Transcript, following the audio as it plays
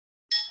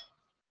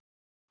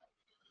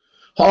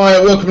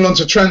Hi, welcome along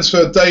to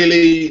Transfer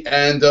Daily,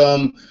 and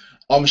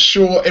I'm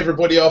sure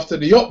everybody, after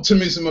the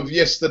optimism of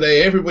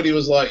yesterday, everybody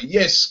was like,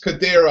 yes,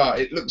 Khedira,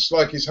 it looks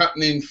like it's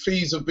happening,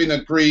 fees have been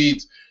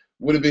agreed.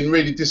 Would have been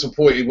really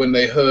disappointed when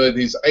they heard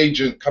his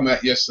agent come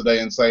out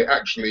yesterday and say,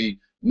 actually,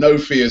 no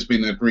fee has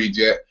been agreed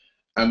yet,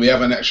 and we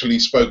haven't actually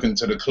spoken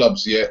to the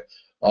clubs yet.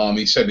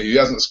 He said he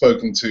hasn't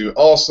spoken to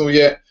Arsenal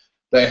yet,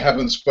 they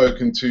haven't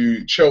spoken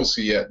to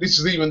Chelsea yet. This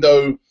is even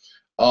though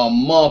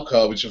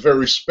Marca, which is a very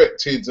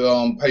respected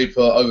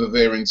paper over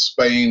there in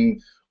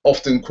Spain,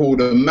 often called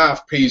a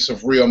mouthpiece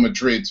of Real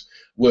Madrid,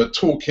 were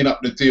talking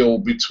up the deal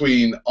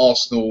between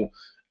Arsenal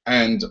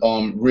and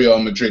Real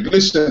Madrid.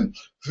 Listen,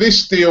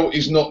 this deal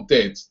is not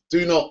dead.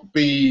 Do not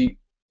be,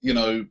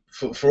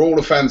 for all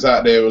the fans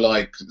out there who are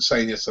like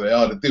saying yesterday,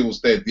 oh, the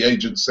deal's dead. The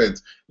agent said,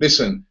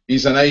 listen,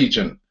 he's an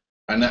agent,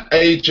 and the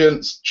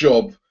agent's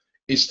job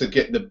is to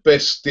get the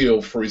best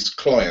deal for his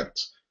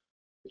client.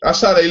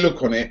 That's how they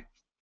look on it.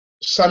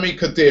 Sami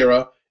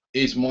Khedira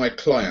is my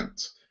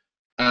client,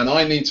 and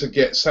I need to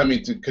get Sami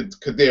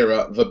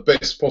Khedira the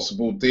best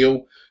possible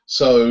deal.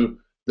 So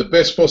the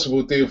best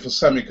possible deal for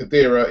Sami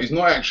Khedira is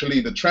not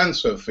actually the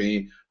transfer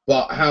fee,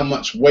 but how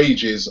much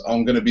wages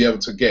I'm going to be able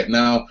to get.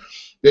 Now,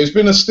 there's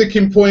been a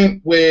sticking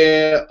point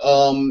where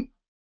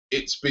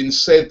it's been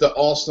said that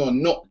Arsenal are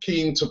not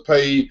keen to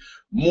pay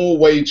more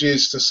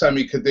wages to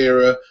Sami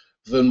Khedira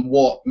than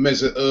what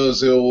Mesut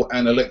Ozil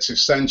and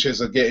Alexis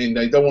Sanchez are getting.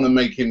 They don't want to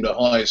make him the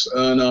highest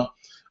earner.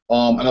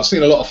 And I've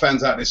seen a lot of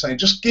fans out there saying,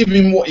 just give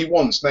him what he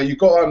wants. Now, you've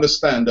got to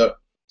understand that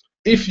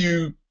if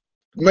you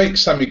make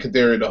Sami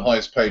Khedira the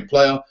highest paid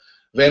player,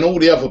 then all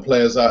the other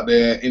players out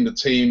there in the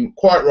team,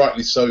 quite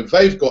rightly so,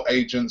 they've got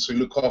agents who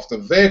look after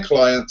their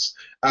clients,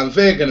 and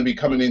they're going to be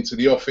coming into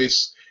the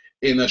office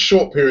in a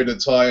short period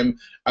of time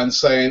and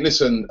saying,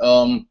 listen,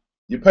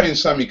 you're paying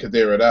Sami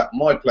Khedira that.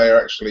 My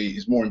player actually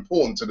is more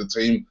important to the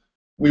team.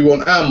 We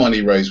want our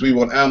money raised. We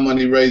want our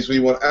money raised.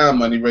 We want our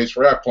money raised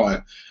for our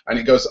client. And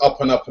it goes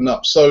up and up and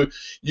up. So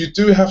you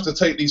do have to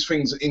take these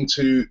things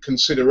into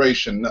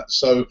consideration.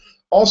 So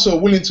also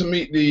willing to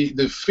meet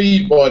the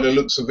fee by the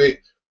looks of it,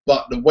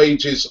 but the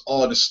wages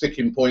are the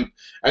sticking point.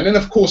 And then,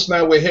 of course,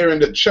 now we're hearing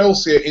that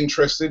Chelsea are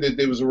interested.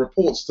 There was a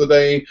reports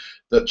today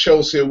that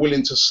Chelsea are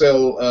willing to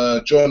sell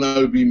John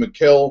Obi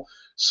Mikel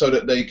so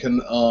that they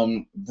can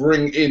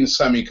bring in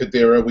Sami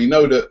Khedira. We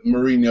know that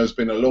Mourinho's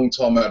been a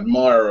long-time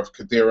admirer of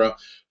Khedira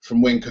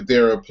from when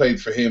Khedira played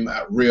for him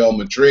at Real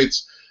Madrid.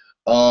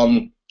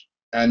 And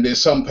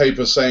there's some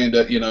papers saying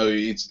that,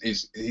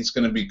 he's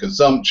going to be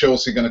gazumped,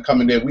 Chelsea going to come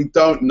in there. We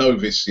don't know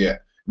this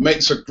yet. It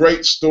makes a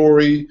great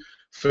story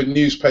for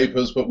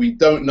newspapers, but we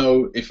don't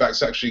know if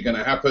that's actually going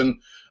to happen.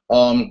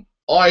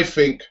 I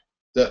think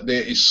that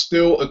there is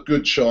still a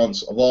good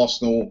chance of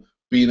Arsenal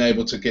being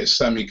able to get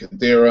Sami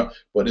Khedira,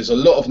 but there's a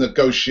lot of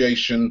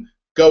negotiation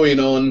going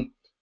on.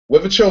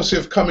 Whether Chelsea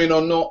have come in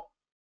or not,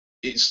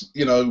 it's,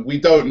 we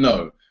don't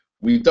know.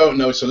 We don't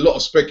know. It's a lot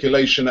of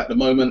speculation at the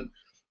moment.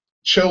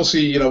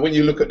 Chelsea, when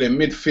you look at their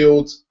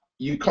midfield,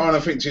 you kind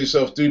of think to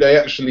yourself, do they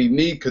actually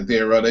need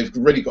Khedira? They've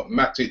already got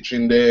Matic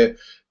in there.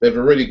 They've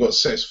already got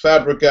Cesc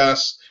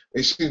Fabregas.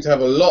 They seem to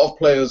have a lot of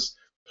players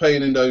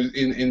playing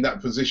in that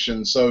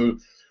position. So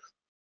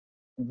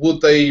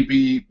would they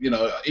be,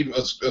 even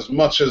as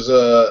much as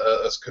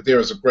Khedira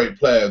is a great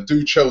player,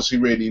 do Chelsea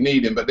really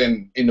need him? But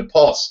then in the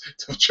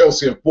past,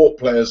 Chelsea have bought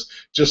players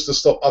just to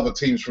stop other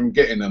teams from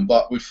getting them.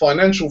 But with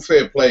financial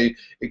fair play,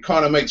 it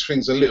kind of makes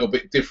things a little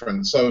bit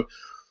different. So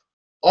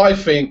I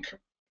think,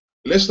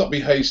 let's not be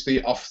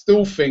hasty. I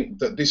still think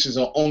that this is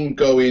an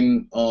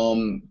ongoing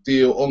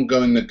deal,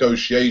 ongoing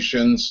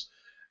negotiations,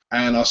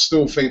 and I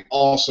still think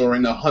Arsenal are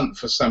in a hunt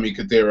for Sami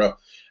Khedira.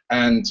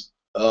 And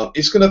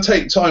it's going to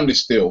take time,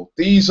 this deal.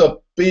 These are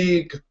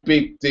big,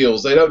 big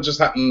deals. They don't just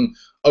happen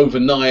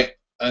overnight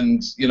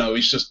and,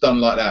 it's just done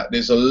like that.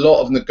 There's a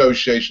lot of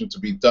negotiation to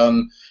be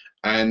done,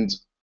 and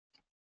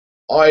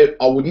I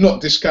would not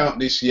discount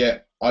this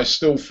yet. I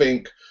still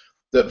think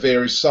that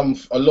there is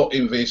a lot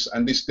in this,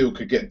 and this deal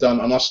could get done.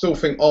 And I still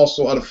think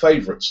Arsenal are the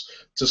favourites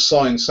to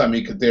sign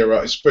Sami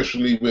Khedira,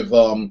 especially with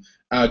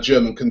our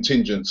German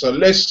contingent. So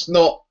let's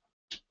not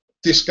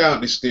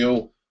discount this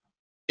deal.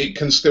 It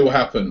can still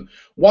happen.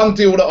 One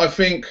deal that I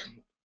think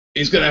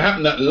is going to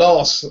happen at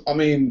last, I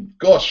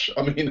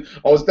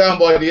was down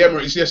by the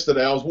Emirates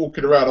yesterday. I was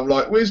walking around. I'm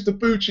like, where's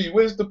Debuchy?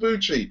 Where's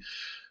Debuchy?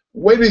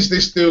 When is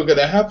this deal going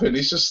to happen?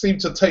 It just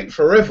seemed to take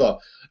forever.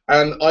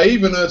 And I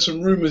even heard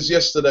some rumours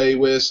yesterday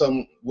where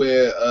some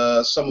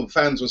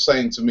fans were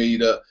saying to me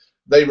that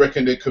they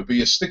reckon there could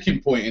be a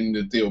sticking point in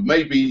the deal.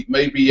 Maybe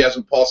he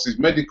hasn't passed his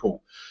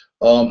medical.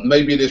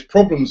 Maybe there's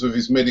problems with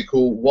his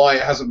medical, why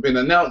it hasn't been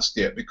announced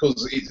yet,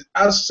 because it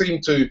has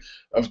seemed to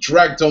have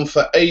dragged on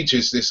for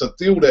ages. This a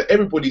deal that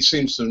everybody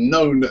seems to have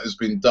known that has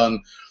been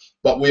done,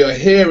 but we are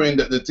hearing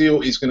that the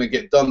deal is going to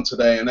get done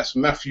today, and that's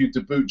Matthew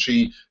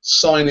Debuchy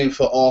signing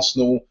for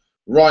Arsenal,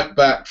 right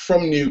back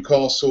from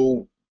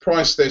Newcastle.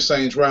 Price they're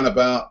saying is around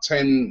about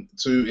 10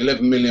 to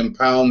 11 million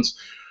pounds.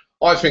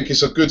 I think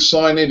it's a good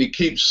signing. He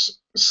keeps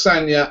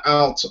Sagna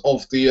out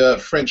of the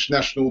French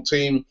national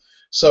team.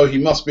 so he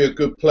must be a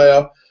good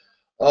player.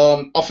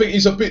 I think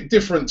he's a bit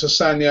different to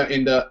Sanya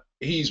in that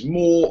he's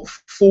more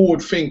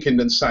forward-thinking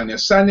than Sanya.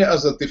 Sanya,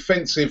 as a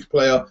defensive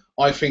player,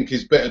 I think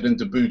is better than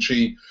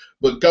Debuchy.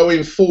 But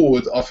going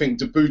forward, I think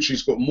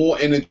Debuchy's got more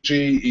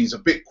energy. He's a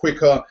bit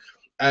quicker,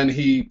 and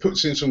he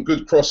puts in some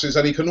good crosses,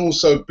 and he can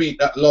also beat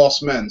that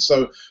last man.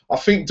 So I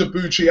think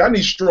Debuchy, and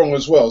he's strong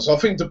as well. So I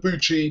think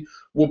Debuchy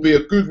will be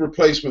a good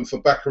replacement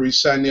for Bakary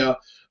Sanya.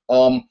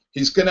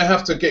 He's going to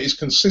have to get his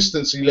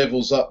consistency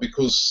levels up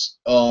because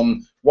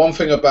one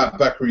thing about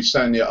Bakary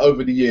Sanya,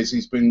 over the years,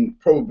 he's been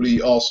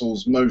probably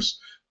Arsenal's most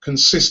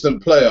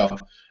consistent player,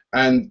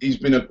 and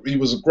he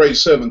was a great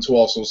servant to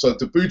Arsenal. So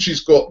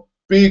Debuchy's got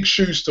big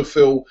shoes to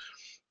fill,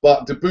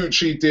 but the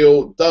Debuchy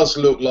deal does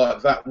look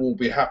like that will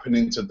be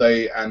happening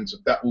today, and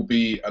that will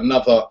be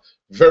another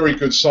very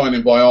good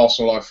signing by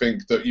Arsenal. I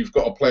think that you've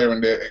got a player in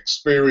there,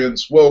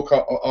 experienced World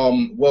Cup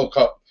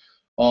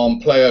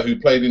player who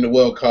played in the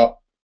World Cup.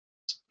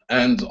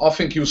 And I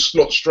think he'll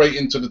slot straight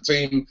into the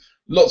team.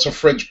 Lots of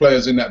French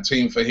players in that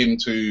team for him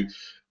to,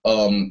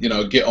 you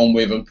know, get on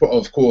with. And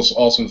of course,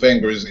 Arsene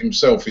Wenger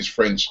himself is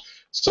French.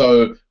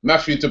 So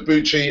Mathieu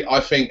Debuchy, I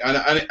think,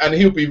 and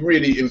he'll be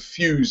really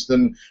infused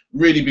and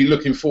really be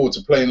looking forward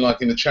to playing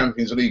like in the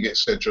Champions League,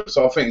 etc.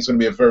 So I think it's going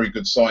to be a very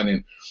good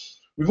signing.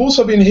 We've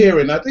also been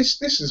hearing now.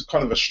 This is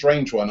kind of a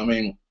strange one. I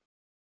mean,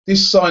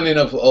 this signing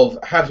of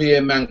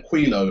Javier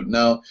Manquillo.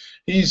 Now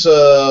he's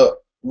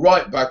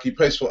right back. He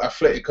plays for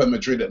Atletico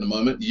Madrid at the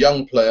moment.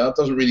 Young player,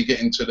 doesn't really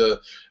get into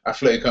the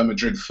Atletico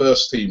Madrid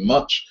first team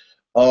much.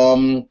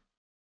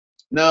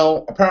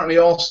 Now, apparently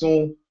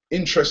Arsenal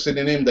interested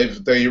in him.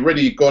 They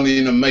already gone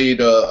in and made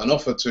an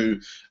offer to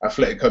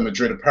Atletico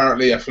Madrid.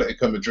 Apparently,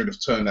 Atletico Madrid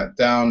have turned that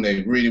down.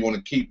 They really want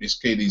to keep this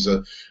kid. He's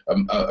a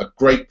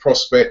great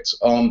prospect.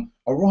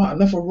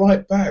 Another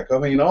right back. I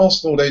mean,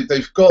 Arsenal,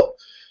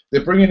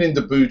 they're bringing in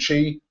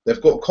Debuchy.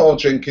 They've got Carl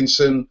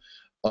Jenkinson.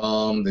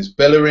 There's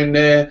Bella in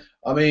there.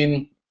 I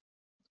mean,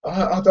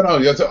 I don't know.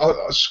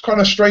 It's kind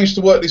of strange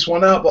to work this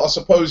one out, but I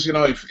suppose, you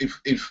know,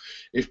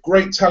 if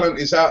great talent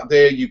is out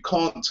there, you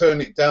can't turn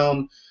it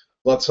down.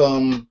 But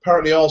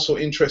apparently, also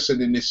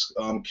interested in this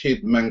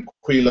kid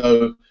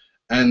Manquillo,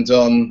 and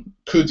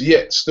could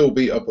yet still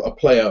be a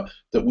player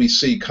that we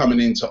see coming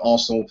into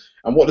Arsenal.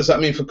 And what does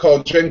that mean for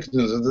Carl Jenkins?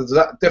 Does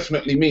that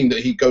definitely mean that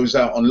he goes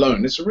out on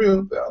loan? It's a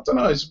real, I don't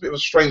know. It's a bit of a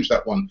strange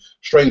one.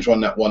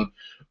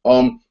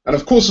 And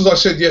of course, as I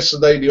said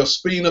yesterday, the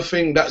Ospina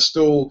thing, that's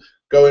still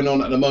going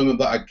on at the moment.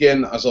 But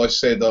again, as I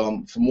said,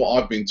 from what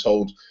I've been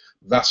told,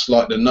 that's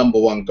like the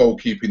 #1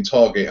 goalkeeping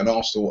target, and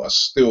Arsenal are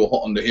still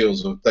hot on the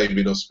heels of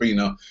David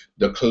Ospina,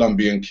 the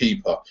Colombian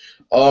keeper.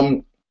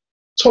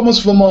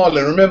 Thomas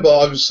Vermaelen, remember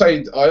I asked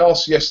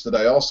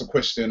the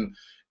question,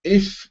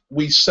 if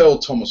we sell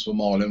Thomas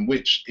Vermaelen,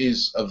 which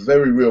is a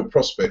very real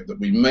prospect that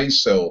we may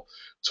sell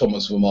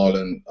Thomas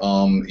Vermaelen,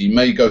 he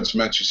may go to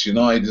Manchester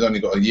United. He's only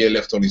got a year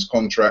left on his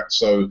contract,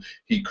 so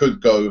he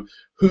could go.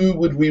 Who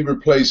would we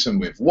replace him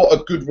with? What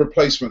are good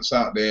replacements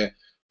out there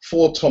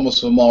for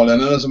Thomas Vermaelen?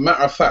 And as a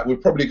matter of fact, we're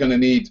probably going to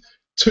need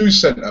 2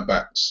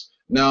 centre-backs.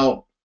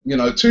 Now, you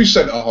know, 2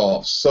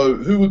 centre-halves. So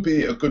who would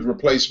be a good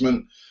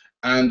replacement?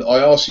 And I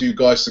ask you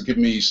guys to give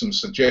me some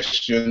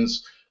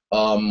suggestions.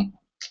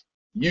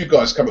 You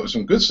guys come up with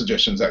some good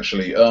suggestions,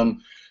 actually.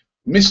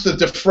 Mr.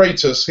 De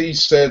Freitas, he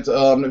said,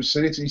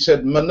 he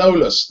said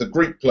Manolas, the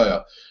Greek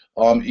player.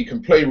 He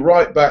can play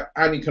right back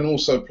and he can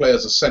also play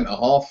as a centre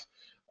half.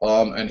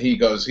 And he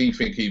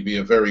think he'd be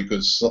a very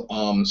good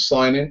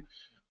signing.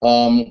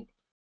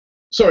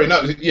 Sorry,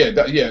 no,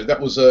 that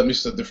was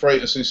Mr. De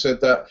Freitas who said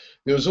that.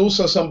 There was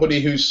also somebody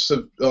who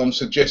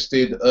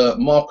suggested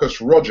Marcus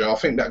Roger. I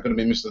think that's going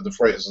to be Mr. De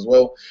Freitas as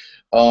well.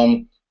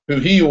 Who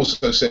he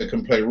also said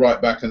can play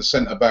right back and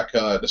centre back.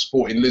 The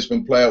Sporting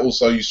Lisbon player.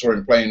 Also, you saw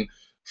him playing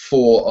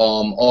for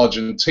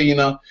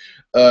Argentina.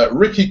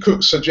 Ricky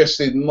Cook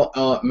suggested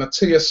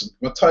Matthias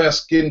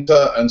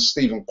Ginter and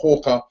Stephen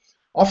Corker.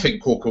 I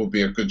think Corker would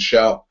be a good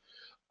shout.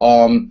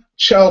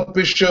 Charles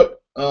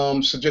Bishop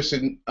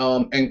suggested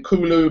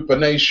Nkulu,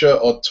 Benatia,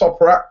 or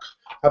Toprak.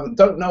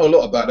 Don't know a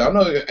lot about that. I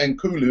know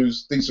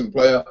Nkulu's a decent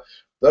player.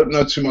 Don't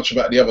know too much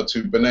about the other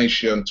two,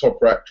 Benatia and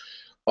Toprak.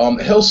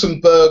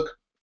 Helsingborg.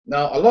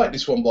 Now, I like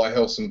this one by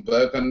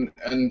Helsingborg,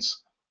 and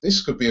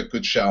this could be a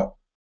good shout.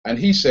 And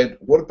he said,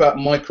 what about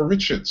Micah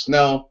Richards?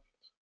 Now,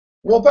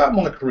 what about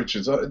Micah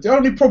Richards? The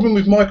only problem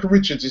with Micah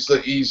Richards is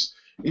that he's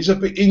a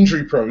bit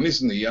injury prone,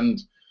 isn't he?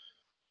 And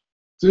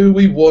do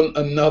we want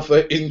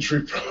another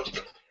injury prone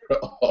player at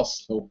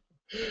Arsenal?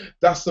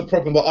 That's the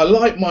problem. But I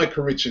like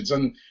Micah Richards,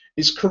 and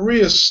his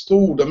career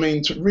stalled. I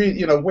mean,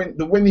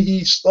 when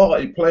he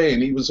started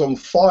playing, he was on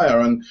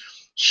fire and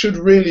should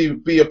really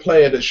be a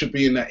player that should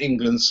be in that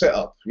England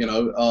setup,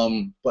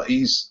 but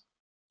he's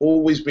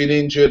always been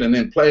injured, and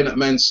then playing at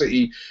Man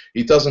City,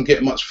 he doesn't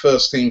get much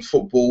first team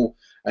football,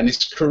 and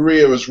his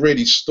career has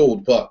really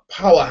stalled. But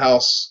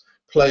powerhouse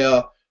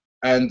player,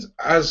 and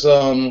as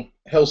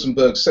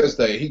Helsingborg says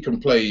there, he can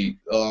play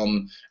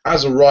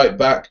as a right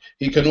back.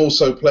 He can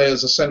also play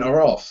as a centre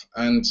half,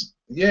 and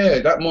yeah,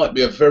 that might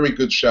be a very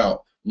good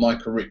shout.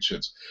 Micah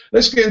Richards.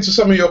 Let's get into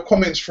some of your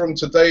comments from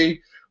today.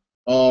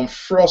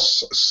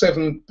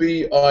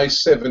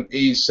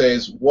 Frost7BI7E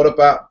says, what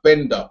about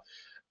Bender?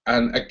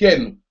 And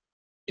again,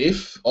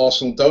 if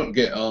Arsenal don't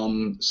get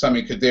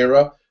Sami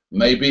Khedira,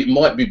 maybe it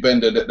might be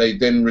Bender that they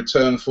then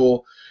return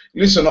for.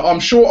 Listen, I'm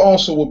sure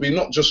Arsenal will be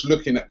not just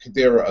looking at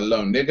Khedira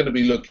alone. They're going to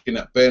be looking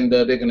at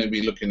Bender. They're going to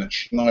be looking at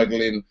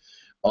Schneiderlin.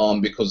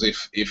 Because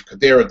if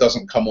Khedira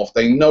doesn't come off,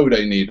 they know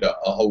they need a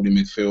holding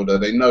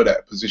midfielder. They know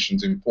that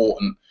position's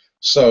important.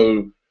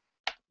 So,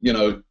 you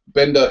know,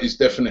 Bender is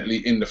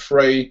definitely in the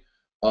fray.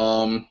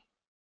 Olwyn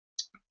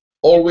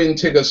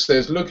Tigger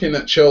says, looking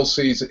at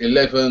Chelsea's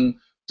 11,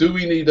 do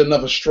we need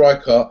another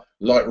striker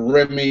like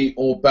Remy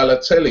or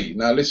Balotelli?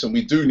 Now, listen,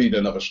 we do need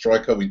another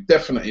striker. We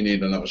definitely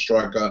need another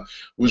striker.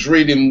 Was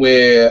reading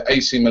where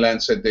AC Milan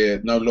said they're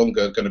no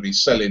longer going to be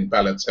selling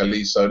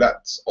Balotelli, so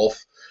that's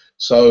off.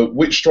 So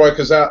which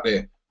strikers out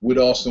there would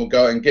Arsenal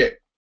go and get?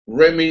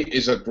 Remy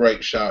is a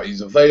great shout.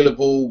 He's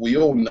available. We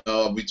all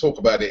know. We talk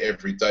about it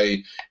every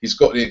day. He's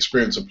got the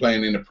experience of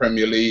playing in the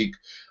Premier League.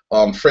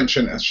 French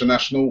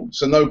international.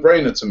 It's a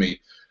no-brainer to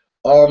me.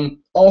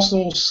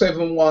 Arsenal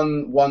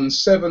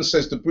 7117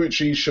 says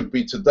Debuchy should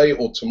be today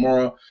or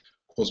tomorrow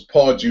because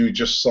Pardew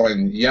just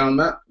signed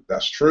Janmat.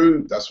 That's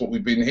true. That's what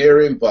we've been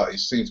hearing, but it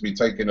seems to be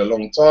taking a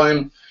long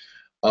time.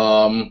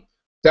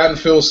 Dan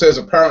Phil says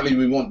apparently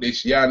we want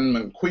this Jan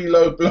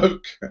Manquillo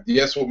bloke.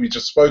 Yes, what we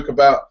just spoke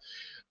about.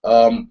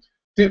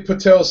 Dick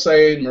Patel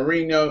saying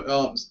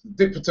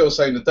Dick Patel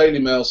saying the Daily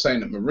Mail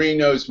saying that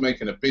Mourinho is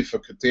making a bid for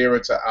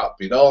Khedira to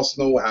outbid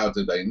Arsenal. How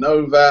do they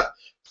know that?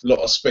 A lot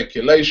of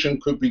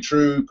speculation, could be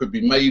true, could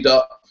be made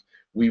up.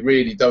 We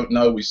really don't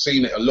know. We've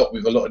seen it a lot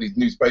with a lot of these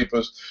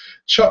newspapers.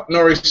 Chuck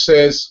Norris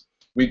says,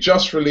 we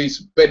just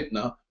released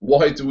Bentner.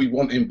 Why do we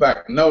want him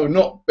back? No,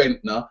 not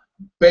Bentner.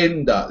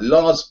 Bender.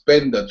 Lars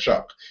Bender,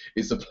 Chuck,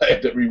 is the player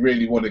that we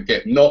really want to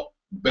get, not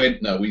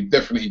Bentner. We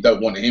definitely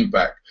don't want him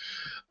back.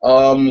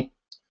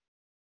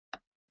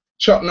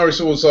 Chuck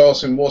Norris also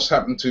asking what's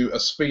happened to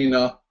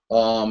Ospina.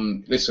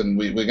 Listen,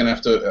 we're going to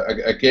have to,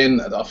 again,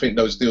 I think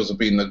those deals are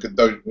being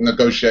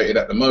negotiated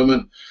at the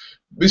moment.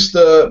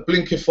 Mr.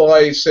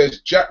 Blinkify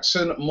says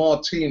Jackson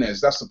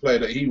Martinez. That's the player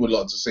that he would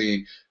like to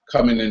see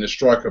coming in the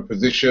striker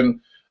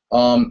position.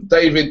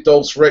 David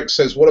Dolce Rex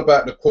says, what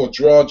about the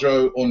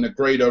Cuadrado or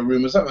Negredo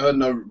rumours? I haven't heard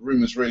no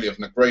rumours really of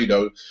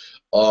Negredo.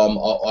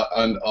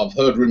 And I've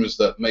heard rumours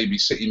that maybe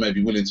City may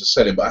be willing to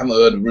sell him, but I haven't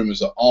heard rumours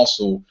that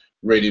Arsenal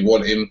really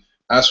want him.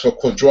 As for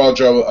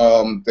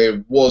Cuadrado,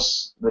 there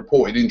was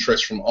reported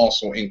interest from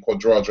Arsenal in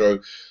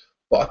Cuadrado,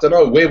 but I don't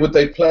know, where would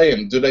they play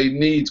him? Do they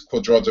need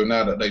Cuadrado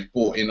now that they've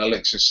brought in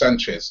Alexis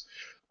Sanchez?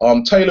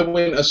 Taylor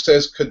Winter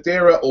says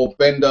Khedira or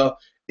Bender,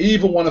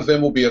 either one of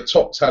them will be a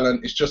top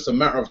talent. It's just a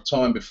matter of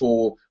time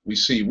before we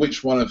see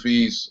which one of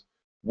these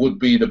would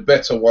be the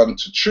better one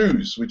to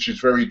choose, which is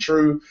very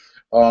true.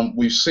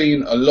 We've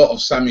seen a lot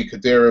of Sami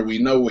Khedira. We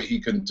know what he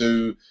can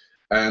do,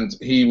 and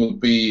he will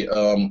be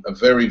a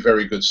very,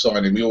 very good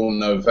signing. We all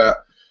know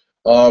that.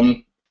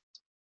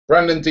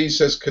 Brandon D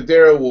says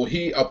Khedira will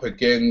heat up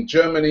again.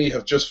 Germany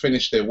have just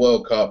finished their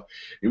World Cup.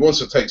 He wants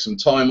to take some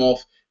time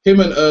off. Him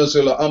and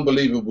Ozil are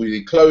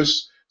unbelievably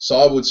close, so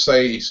I would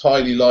say it's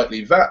highly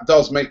likely. That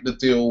does make the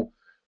deal,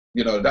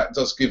 you know, that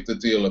does give the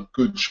deal a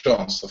good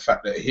chance, the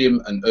fact that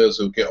him and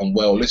Ozil get on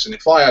well. Listen,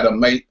 if I had a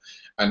mate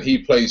and he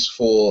plays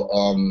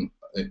for,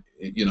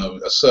 you know,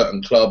 a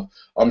certain club,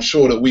 I'm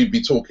sure that we'd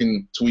be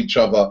talking to each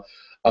other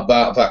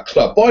about that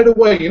club. By the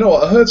way, you know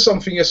what, I heard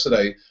something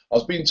yesterday. I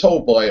was being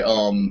told by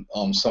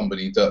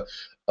somebody that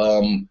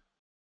Cesc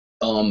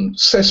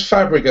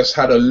Fabregas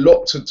had a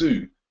lot to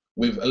do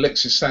with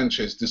Alexis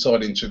Sanchez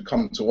deciding to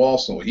come to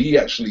Arsenal. He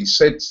actually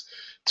said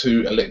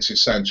to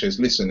Alexis Sanchez,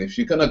 listen, if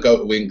you're going to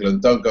go to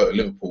England, don't go to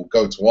Liverpool,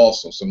 go to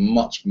Arsenal. It's a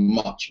much,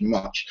 much,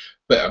 much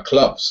better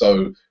club.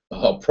 So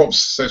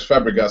props to Cesc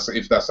Fabregas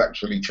if that's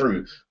actually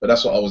true. But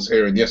that's what I was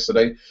hearing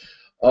yesterday.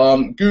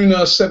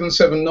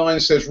 Gooner779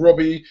 says,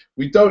 Robbie,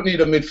 we don't need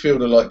a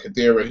midfielder like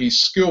Khedira. He's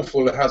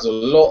skillful and has a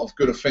lot of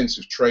good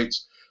offensive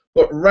traits,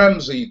 but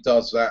Ramsey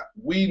does that.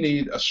 We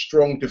need a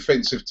strong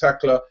defensive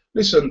tackler.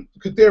 Listen,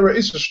 Khedira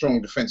is a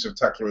strong defensive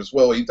tackler as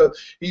well.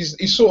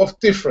 He's sort of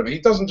different. He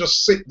doesn't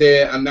just sit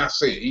there and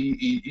that's it.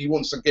 He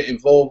wants to get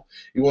involved.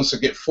 He wants to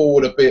get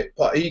forward a bit,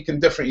 but he can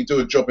definitely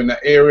do a job in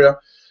that area.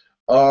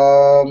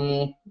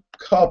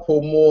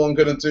 Couple more I'm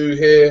going to do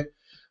here.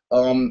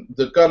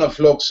 The Gunner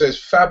Vlog says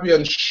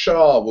Fabian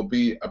Schär would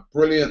be a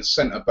brilliant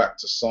centre-back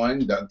to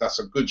sign. That's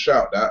a good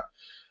shout, that.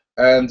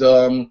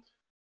 And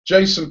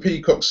Jason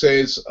Peacock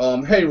says,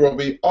 hey,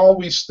 Robbie, are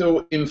we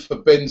still in for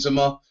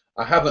Benzema?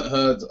 I haven't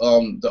heard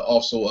that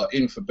Arsenal are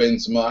in for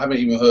Benzema. I haven't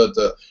even heard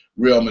that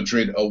Real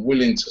Madrid are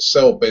willing to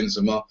sell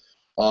Benzema.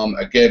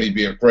 Again, he'd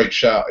be a great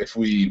shout if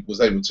we was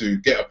able to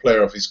get a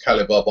player of his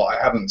calibre, but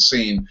I haven't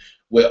seen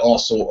where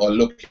Arsenal are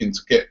looking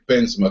to get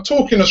Benzema.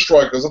 Talking of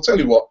strikers, I'll tell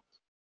you what.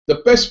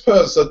 The best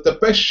person, the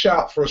best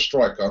shout for a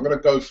striker, I'm going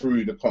to go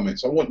through the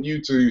comments. I want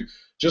you to,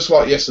 just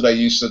like yesterday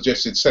you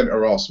suggested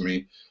Centre Ask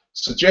Me,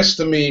 suggest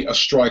to me a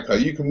striker.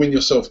 You can win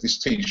yourself this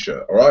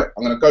T-shirt, all right?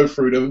 I'm going to go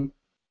through them.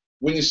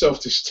 win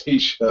yourself this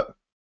T-shirt.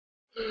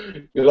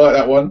 You like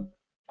that one?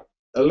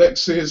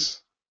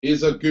 Alexis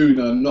is a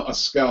Gooner, not a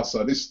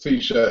Scouser. This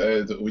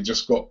T-shirt that we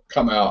just got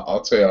come out,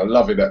 I'll tell you, I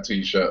love that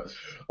T-shirt.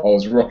 I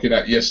was rocking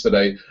that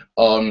yesterday.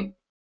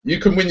 You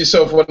can win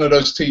yourself one of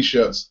those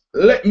T-shirts.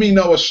 Let me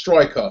know a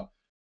striker,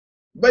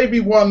 maybe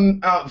one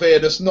out there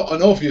that's not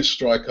an obvious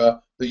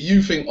striker that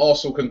you think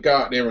Arsenal can go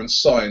out there and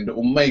sign that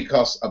will make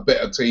us a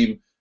better team.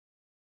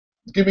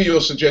 Give me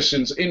your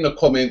suggestions in the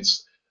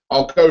comments.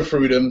 I'll go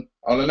through them.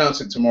 I'll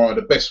announce it tomorrow.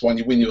 The best one,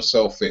 you win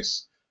yourself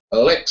this.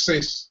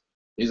 Alexis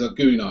is a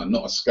Gooner,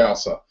 not a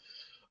Scouser.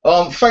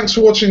 Thanks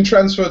for watching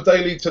Transfer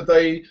Daily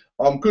today.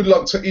 Good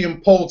luck to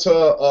Ian Poulter,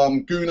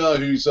 Gooner,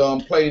 who's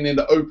playing in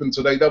the Open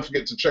today. Don't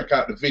forget to check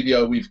out the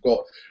video we've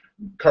got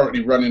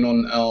currently running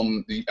on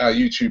our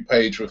YouTube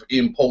page with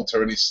Ian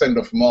Poulter and his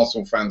send-off from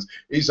Arsenal fans.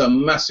 He's a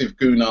massive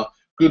Gooner.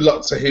 Good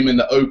luck to him in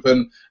the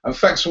Open. And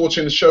thanks for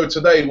watching the show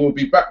today. We'll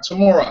be back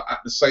tomorrow at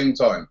the same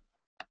time.